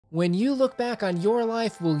When you look back on your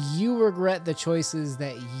life, will you regret the choices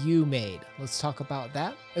that you made? Let's talk about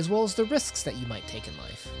that, as well as the risks that you might take in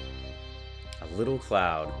life. A little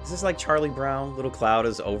cloud. Is this like Charlie Brown? Little cloud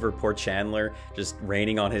is over poor Chandler, just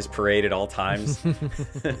raining on his parade at all times.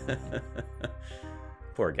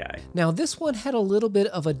 Poor guy. Now, this one had a little bit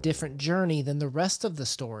of a different journey than the rest of the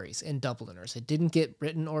stories in Dubliners. It didn't get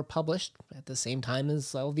written or published at the same time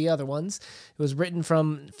as all the other ones. It was written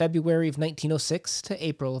from February of 1906 to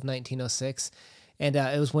April of 1906. And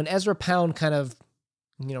it was when Ezra Pound kind of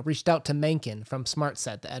reached out to Mencken from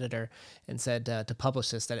SmartSet, the editor, and said to publish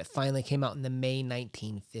this, that it finally came out in the May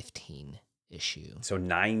 1915 issue. So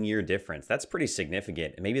 9-year difference. That's pretty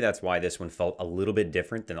significant. And maybe that's why this one felt a little bit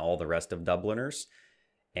different than all the rest of Dubliners.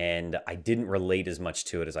 And I didn't relate as much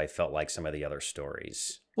to it as I felt like some of the other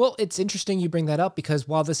stories. Well, it's interesting you bring that up, because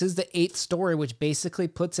while this is the 8th story, which basically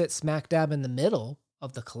puts it smack dab in the middle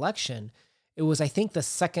of the collection, it was, I think, the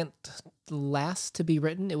second last to be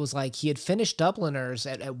written. It was like he had finished Dubliners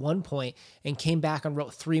at one point and came back and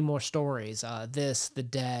wrote 3 more stories. This, The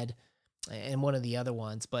Dead, and one of the other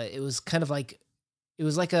ones. But it was kind of like, it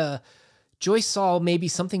was like Joyce saw maybe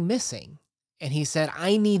something missing. And he said,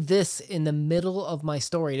 I need this in the middle of my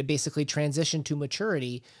story to basically transition to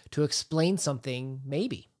maturity, to explain something,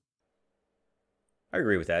 maybe. I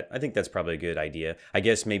agree with that. I think that's probably a good idea. I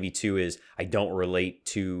guess maybe too is I don't relate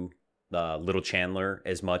to little Chandler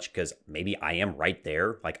as much because maybe I am right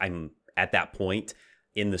there. Like I'm at that point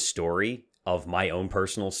in the story of my own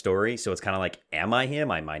personal story. So it's kind of like, am I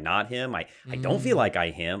him? Am I not him? I don't feel like I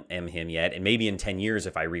am him yet. And maybe in 10 years,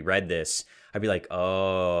 if I reread this, I'd be like,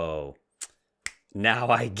 oh, now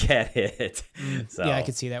I get it. So. Yeah, I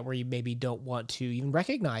could see that, where you maybe don't want to even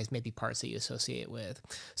recognize maybe parts that you associate with.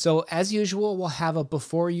 So as usual, we'll have a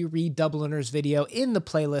Before You Read Dubliners video in the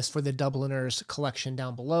playlist for the Dubliners collection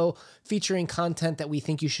down below, featuring content that we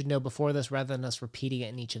think you should know before this rather than us repeating it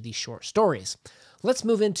in each of these short stories. Let's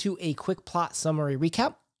move into a quick plot summary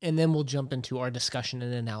recap, and then we'll jump into our discussion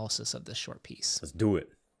and analysis of this short piece. Let's do it.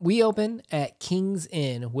 We open at King's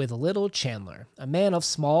Inn with little Chandler, a man of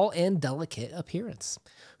small and delicate appearance,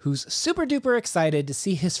 who's super duper excited to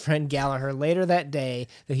see his friend Gallagher later that day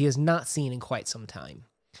that he has not seen in quite some time.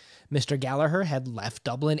 Mr. Gallagher had left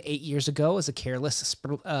Dublin 8 years ago as a careless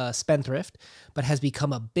spendthrift, but has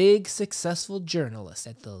become a big, successful journalist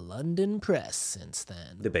at the London Press since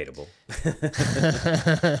then. Debatable.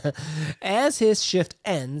 As his shift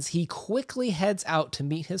ends, he quickly heads out to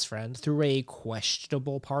meet his friend through a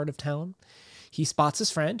questionable part of town. He spots his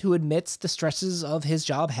friend, who admits the stresses of his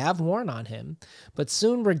job have worn on him, but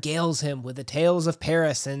soon regales him with the tales of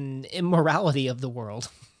Paris and immorality of the world.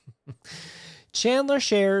 Chandler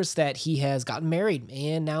shares that he has gotten married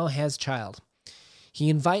and now has a child. He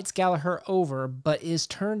invites Gallagher over, but is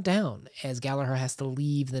turned down as Gallagher has to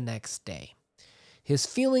leave the next day. His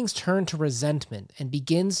feelings turn to resentment and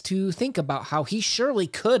begins to think about how he surely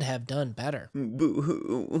could have done better.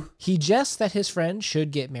 Boo-hoo. He jests that his friend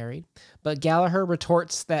should get married, but Gallagher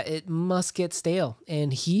retorts that it must get stale,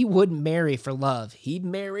 and he wouldn't marry for love. He'd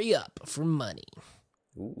marry up for money.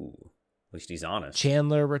 Ooh. At least he's honest.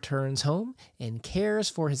 Chandler returns home and cares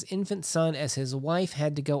for his infant son as his wife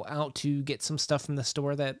had to go out to get some stuff from the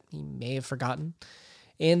store that he may have forgotten.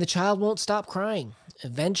 And the child won't stop crying.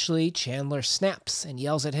 Eventually, Chandler snaps and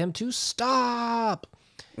yells at him to stop.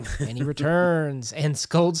 And he returns and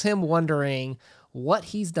scolds him, wondering what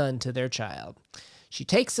he's done to their child. She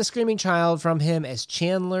takes the screaming child from him as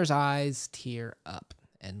Chandler's eyes tear up.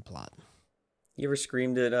 End plot. You ever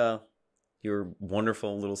screamed at your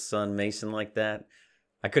wonderful little son Mason like that?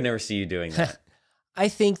 I could never see you doing that. I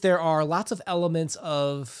think there are lots of elements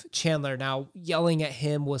of Chandler. Now, yelling at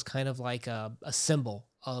him was kind of like a symbol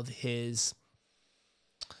of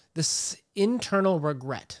this internal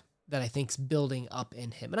regret that I think's building up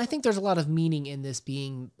in him. And I think there's a lot of meaning in this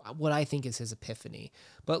being what I think is his epiphany.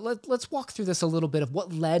 But let's walk through this a little bit of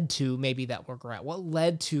what led to maybe that regret, what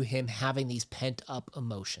led to him having these pent up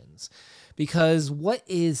emotions. Because what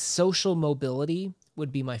is social mobility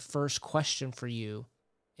would be my first question for you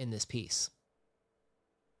in this piece.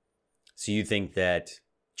 So you think that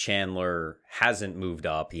Chandler hasn't moved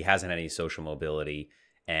up, he hasn't had any social mobility,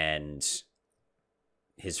 and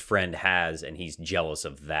his friend has, and he's jealous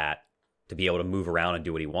of that to be able to move around and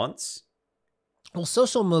do what he wants? Well,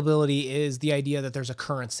 social mobility is the idea that there's a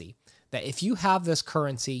currency, that if you have this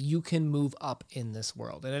currency, you can move up in this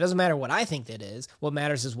world. And it doesn't matter what I think that is. What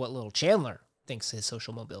matters is what little Chandler thinks his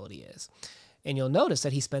social mobility is. And you'll notice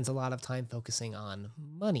that he spends a lot of time focusing on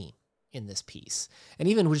money. in this piece. And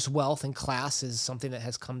even just wealth and class is something that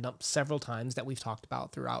has come up several times that we've talked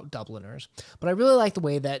about throughout Dubliners. But I really like the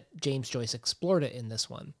way that James Joyce explored it in this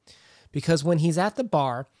one. Because when he's at the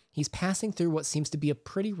bar, he's passing through what seems to be a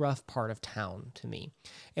pretty rough part of town to me.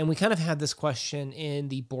 And we kind of had this question in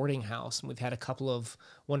the boarding house, and we've had a couple of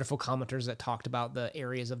wonderful commenters that talked about the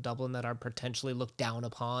areas of Dublin that are potentially looked down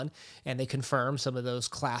upon, and they confirm some of those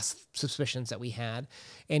class suspicions that we had.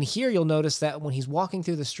 And here you'll notice that when he's walking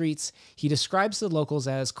through the streets, he describes the locals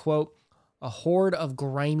as, quote, a horde of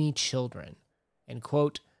grimy children, and,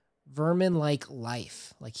 quote, vermin-like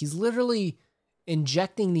life. Like, he's literally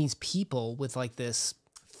injecting these people with like this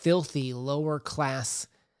filthy lower class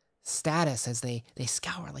status as they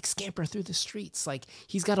scour, like scamper through the streets. Like,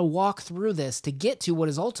 he's got to walk through this to get to what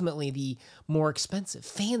is ultimately the more expensive,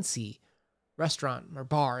 fancy restaurant or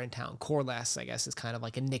bar in town. Corless, I guess, is kind of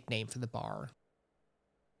like a nickname for the bar.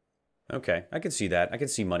 Okay, I could see that. I could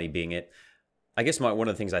see money being it. I guess one of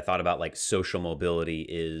the things I thought about like social mobility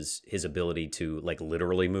is his ability to like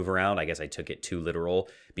literally move around. I guess I took it too literal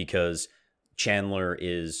because Chandler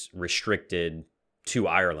is restricted to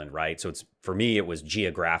Ireland, right? So it's, for me, it was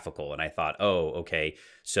geographical. And I thought, oh, okay,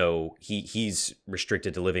 so he's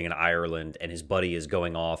restricted to living in Ireland, and his buddy is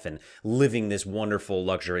going off and living this wonderful,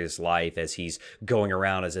 luxurious life as he's going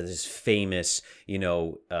around as this famous,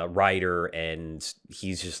 writer. And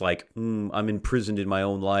he's just like, I'm imprisoned in my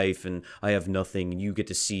own life and I have nothing. And you get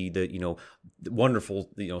to see the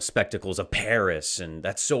wonderful, spectacles of Paris. And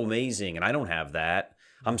that's so amazing. And I don't have that.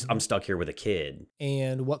 I'm stuck here with a kid.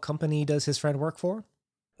 And what company does his friend work for?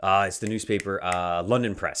 It's the newspaper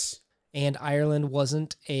London Press. And Ireland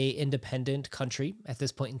wasn't a independent country at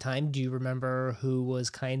this point in time. Do you remember who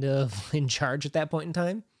was kind of in charge at that point in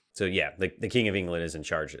time? So yeah, the King of England is in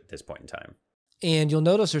charge at this point in time. And you'll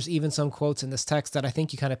notice there's even some quotes in this text that I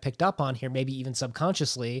think you kind of picked up on here, maybe even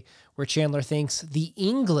subconsciously, where Chandler thinks the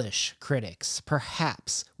English critics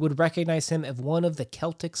perhaps would recognize him as one of the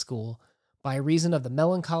Celtic school by reason of the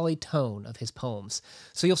melancholy tone of his poems.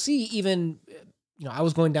 So you'll see even, I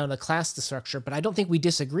was going down the class structure, but I don't think we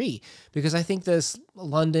disagree, because I think this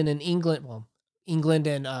London and England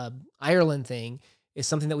and Ireland thing is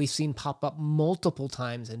something that we've seen pop up multiple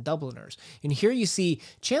times in Dubliners. And here you see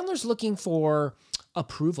Chandler's looking for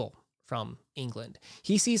approval from England.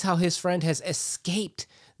 He sees how his friend has escaped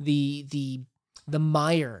the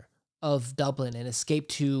mire of Dublin and escaped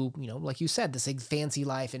to, like you said, this like fancy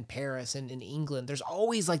life in Paris and in England. There's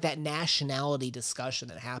always like that nationality discussion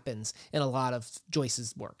that happens in a lot of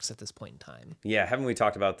Joyce's works at this point in time. Yeah, haven't we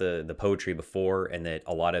talked about the poetry before, and that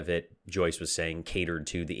a lot of it, Joyce was saying, catered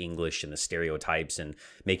to the English and the stereotypes and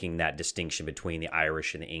making that distinction between the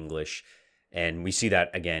Irish and the English. And we see that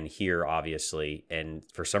again here, obviously. And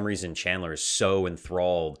for some reason, Chandler is so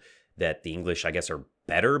enthralled that the English, I guess, are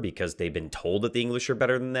better because they've been told that the English are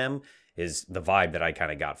better than them, is the vibe that I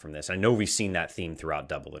kind of got from this. I know we've seen that theme throughout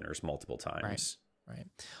Dubliners multiple times. Right.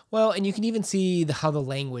 Well, and you can even see how the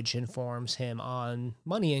language informs him on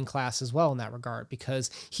money in class as well in that regard, because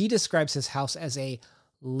he describes his house as a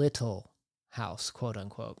little house, quote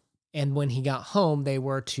unquote. And when he got home, they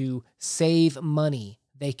were to save money.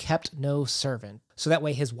 They kept no servant. So that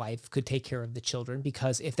way his wife could take care of the children,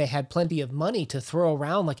 because if they had plenty of money to throw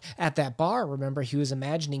around, like at that bar, remember, he was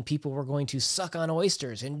imagining people were going to suck on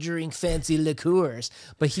oysters and drink fancy liqueurs,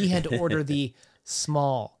 but he had to order the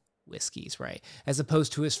small whiskeys, right? As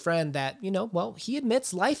opposed to his friend that, he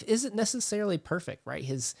admits life isn't necessarily perfect, right?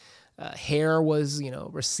 His hair was,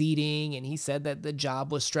 receding, and he said that the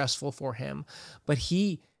job was stressful for him, but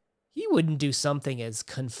he wouldn't do something as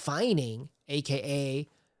confining, aka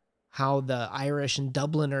how the Irish and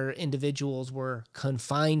Dubliner individuals were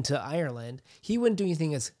confined to Ireland. He wouldn't do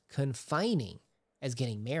anything as confining as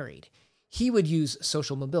getting married. He would use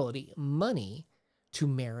social mobility, money, to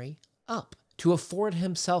marry up, to afford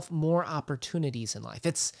himself more opportunities in life.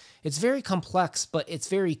 It's very complex, but it's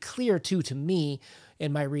very clear too to me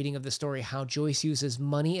in my reading of the story how Joyce uses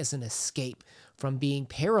money as an escape from being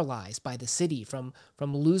paralyzed by the city, from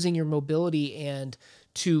losing your mobility. And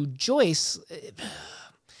to Joyce,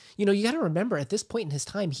 you got to remember at this point in his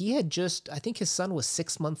time, he had I think his son was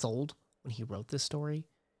 6 months old when he wrote this story.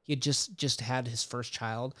 He had just had his first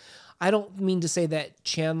child. I don't mean to say that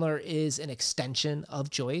Chandler is an extension of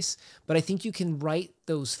Joyce, but I think you can write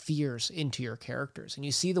those fears into your characters. And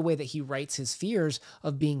you see the way that he writes his fears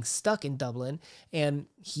of being stuck in Dublin, and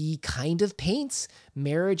he kind of paints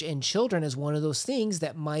marriage and children as one of those things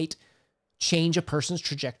that might change a person's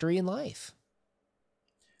trajectory in life.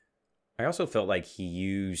 I also felt like he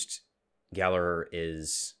used Gallagher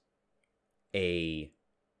as a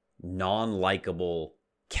non-likable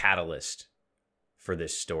catalyst for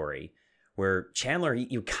this story. where Chandler,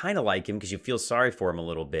 you kind of like him because you feel sorry for him a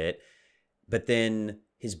little bit, but then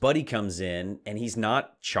his buddy comes in and he's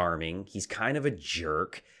not charming. He's kind of a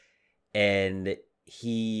jerk. And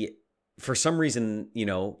he, for some reason,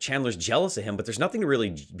 Chandler's jealous of him, but there's nothing to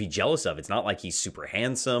really be jealous of. It's not like he's super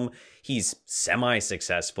handsome. He's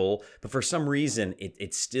semi-successful, but for some reason,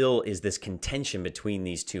 it still is this contention between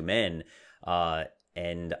these two men.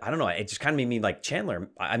 And I don't know, it just kind of made me like Chandler.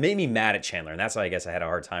 I made me mad at Chandler, and that's why I guess I had a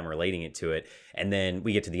hard time relating it to it. And then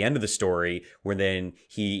we get to the end of the story where then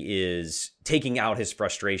he is taking out his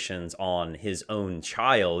frustrations on his own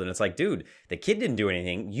child. And it's like, dude, the kid didn't do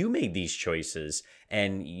anything. You made these choices,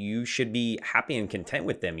 and you should be happy and content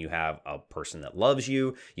with them. You have a person that loves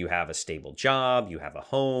you. You have a stable job. You have a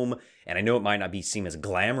home. And I know it might not seem as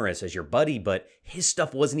glamorous as your buddy, but his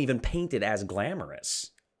stuff wasn't even painted as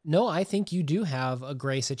glamorous. No, I think you do have a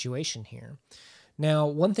gray situation here. Now,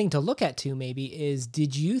 one thing to look at too, maybe, is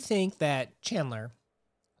did you think that Chandler,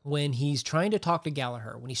 when he's trying to talk to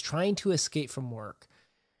Gallagher, when he's trying to escape from work,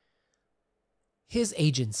 his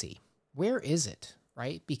agency, where is it,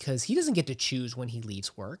 right? Because he doesn't get to choose when he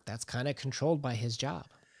leaves work. That's kind of controlled by his job.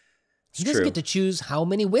 He doesn't get to choose how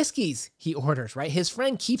many whiskeys he orders, right? His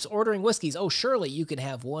friend keeps ordering whiskeys. Oh, surely you can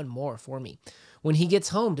have one more for me. When he gets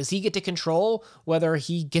home, does he get to control whether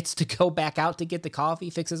he gets to go back out to get the coffee,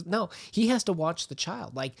 fixes? No, he has to watch the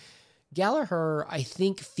child. Like Gallagher, I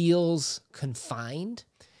think, feels confined,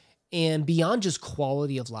 and beyond just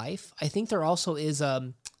quality of life, I think there also is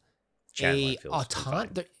Chandler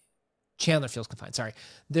feels confined. Sorry,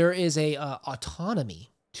 there is a autonomy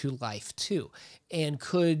to life too, and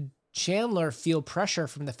could Chandler feel pressure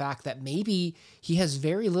from the fact that maybe he has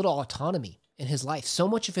very little autonomy in his life? So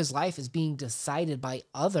much of his life is being decided by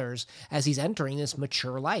others as he's entering this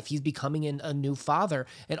mature life. He's becoming a new father,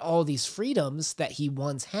 and all these freedoms that he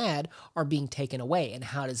once had are being taken away. And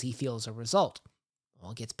how does he feel as a result?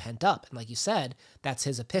 Well, it gets pent up. And like you said, that's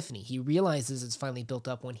his epiphany. He realizes it's finally built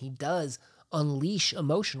up when he does unleash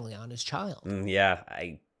emotionally on his child. Yeah,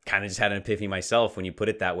 I kind of just had an epiphany myself. When you put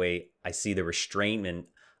it that way, I see the restrainment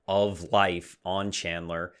of life on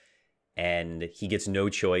Chandler, and he gets no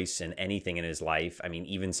choice in anything in his life. I mean,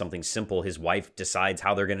 even something simple, his wife decides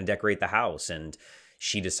how they're going to decorate the house, and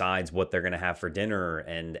she decides what they're going to have for dinner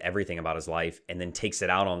and everything about his life, and then takes it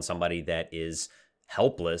out on somebody that is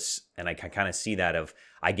helpless. And I kind of see that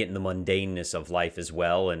I get in the mundaneness of life as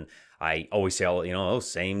well. And I always say,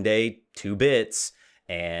 same day, 2 bits.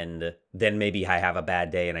 And then maybe I have a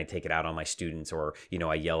bad day and I take it out on my students, or,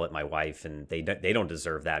 I yell at my wife, and they don't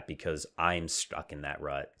deserve that because I'm stuck in that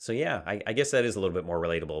rut. So yeah, I guess that is a little bit more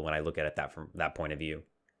relatable when I look at it from that point of view.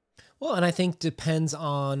 Well, and I think depends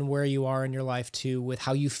on where you are in your life too, with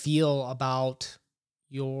how you feel about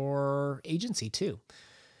your agency too.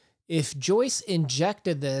 If Joyce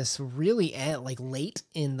injected this really late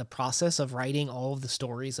in the process of writing all of the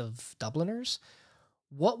stories of Dubliners,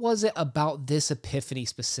 what was it about this epiphany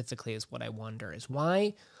specifically is what I wonder. Is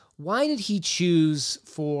why did he choose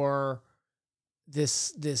for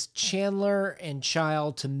this Chandler and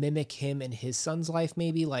child to mimic him in his son's life?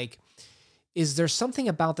 Maybe is there something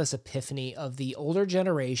about this epiphany of the older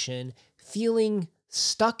generation feeling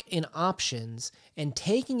stuck in options and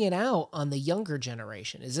taking it out on the younger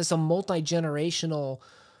generation? Is this a multi-generational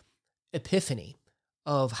epiphany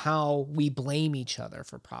of how we blame each other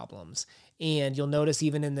for problems? And you'll notice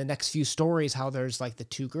even in the next few stories how there's the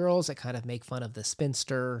 2 girls that kind of make fun of the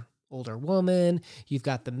spinster older woman. You've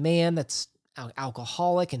got the man that's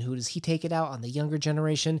alcoholic, and who does he take it out on? The younger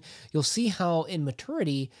generation. You'll see how in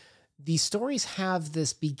maturity, these stories have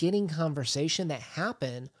this beginning conversation that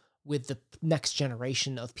happen with the next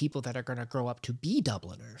generation of people that are going to grow up to be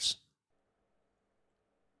Dubliners.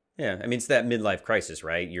 Yeah, I mean, it's that midlife crisis,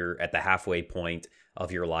 right? You're at the halfway point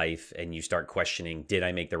of your life and you start questioning, did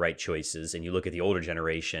I make the right choices? And you look at the older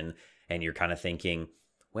generation and you're kind of thinking,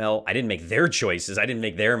 well, I didn't make their choices. I didn't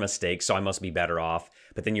make their mistakes, so I must be better off.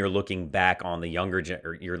 But then you're looking back on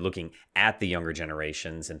you're looking at the younger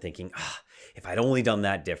generations and thinking, if I'd only done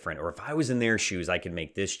that different, or if I was in their shoes, I could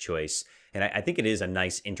make this choice. And I think it is a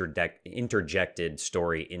nice interjected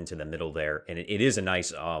story into the middle there. And it is a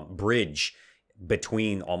nice bridge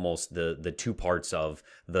between almost the 2 parts of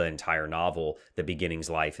the entire novel, the beginnings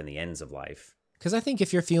life and the ends of life. Because I think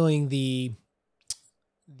if you're feeling the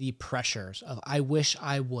pressures of, I wish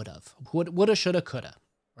I would have, woulda, shoulda, coulda,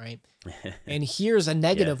 right? And here's a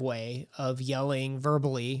negative way of yelling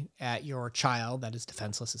verbally at your child that is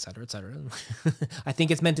defenseless, et cetera, et cetera. I think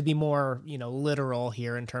it's meant to be more, literal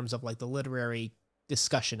here in terms of the literary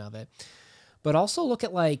discussion of it. But also look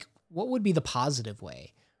at what would be the positive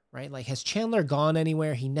way, right? Like, has Chandler gone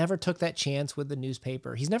anywhere? He never took that chance with the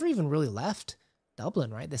newspaper. He's never even really left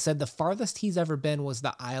Dublin, right? They said the farthest he's ever been was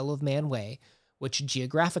the Isle of Man Way, which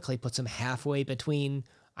geographically puts him halfway between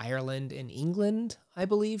Ireland and England, I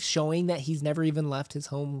believe, showing that he's never even left his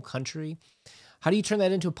home country. How do you turn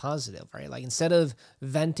that into a positive, right? Like, instead of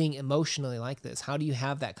venting emotionally like this, how do you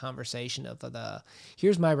have that conversation of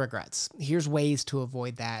here's my regrets, here's ways to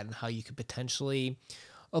avoid that, and how you could potentially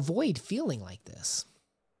avoid feeling like this?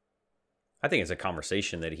 I think it's a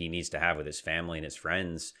conversation that he needs to have with his family and his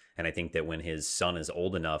friends. And I think that when his son is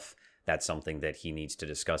old enough, that's something that he needs to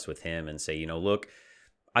discuss with him and say, look,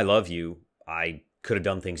 I love you. I could have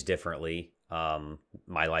done things differently.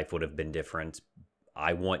 My life would have been different.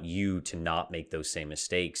 I want you to not make those same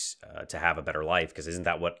mistakes, to have a better life, because isn't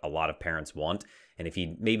that what a lot of parents want? And if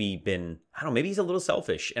he'd maybe been, I don't know, maybe he's a little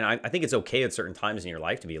selfish. And I think it's okay at certain times in your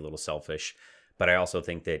life to be a little selfish. But I also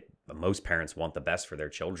think that most parents want the best for their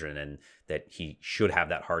children, and that he should have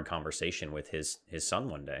that hard conversation with his son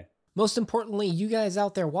one day. Most importantly, you guys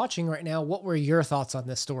out there watching right now, what were your thoughts on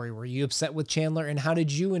this story? Were you upset with Chandler, and how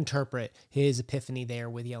did you interpret his epiphany there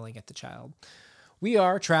with yelling at the child? We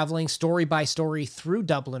are traveling story by story through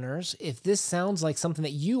Dubliners. If this sounds like something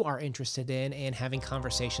that you are interested in and having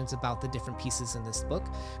conversations about the different pieces in this book,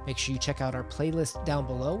 make sure you check out our playlist down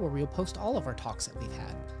below where we'll post all of our talks that we've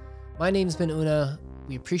had. My name's been Una.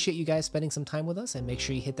 We appreciate you guys spending some time with us, and make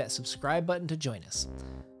sure you hit that subscribe button to join us.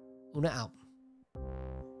 Una out.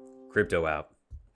 Crypto out.